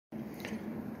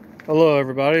Hello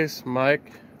everybody, it's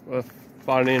Mike with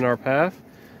Finding Our Path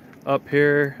up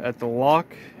here at the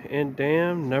lock and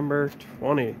dam number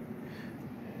 20.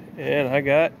 And I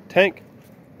got Tank.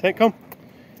 Tank, come.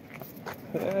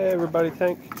 Hey everybody,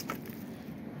 Tank.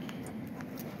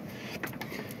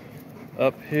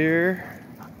 Up here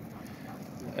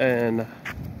and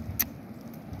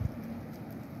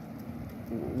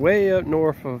way up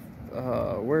north of,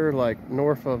 we're like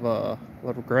north of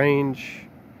Little Grange,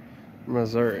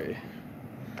 Missouri.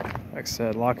 Like I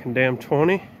said, lock and dam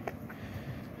 20.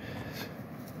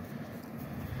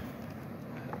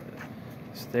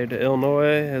 State of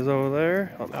Illinois is over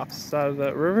there on the opposite side of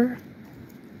that river.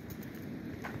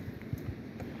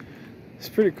 It's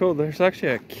pretty cool. There's actually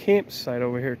a campsite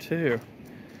over here too.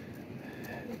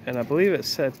 And I believe it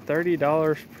said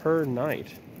 $30 per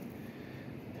night.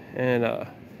 And it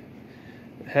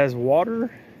has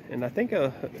water, and I think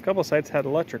a couple sites had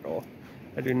electrical.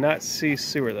 I do not see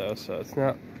sewer though, so it's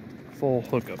not full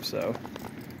hookup. So,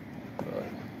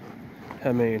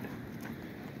 I mean,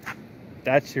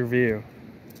 that's your view.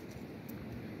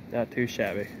 Not too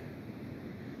shabby.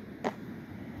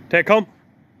 Take home.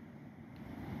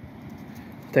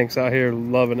 Tank's out here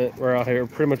loving it. We're out here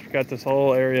pretty much got this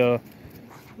whole area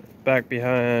back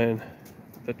behind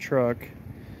the truck,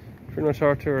 pretty much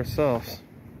all to ourselves.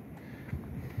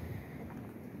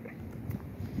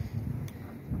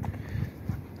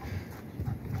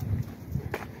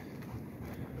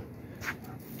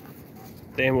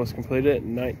 Dam was completed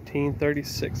in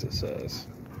 1936, it says.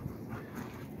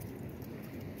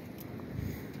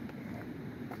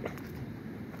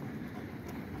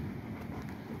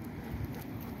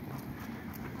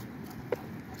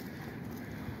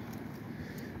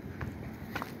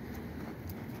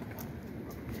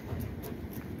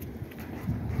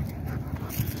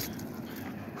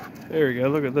 There we go,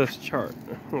 look at this chart.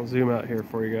 I'll zoom out here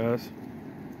for you guys.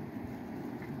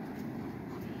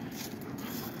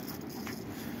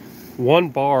 One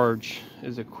barge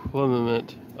is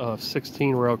equivalent of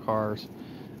 16 rail cars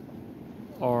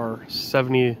or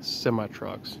 70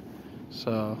 semi-trucks.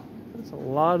 So it's a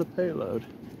lot of payload.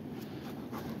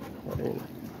 I mean,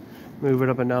 moving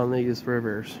up and down these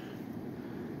rivers.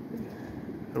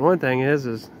 And one thing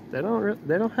is they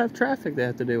don't have traffic they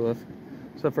have to deal with,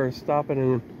 except for stopping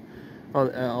in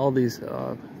on all these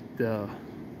the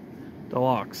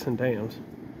locks and dams.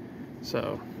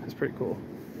 So it's pretty cool.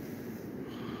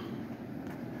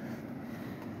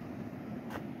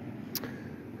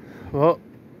 Well,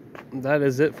 that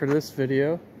is it for this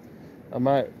video. I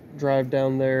might drive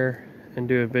down there and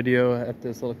do a video at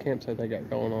this little campsite they got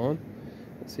going on.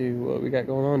 Let's see what we got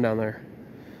going on down there.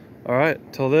 All right,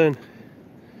 till then,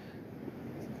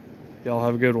 y'all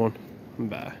have a good one.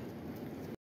 Bye.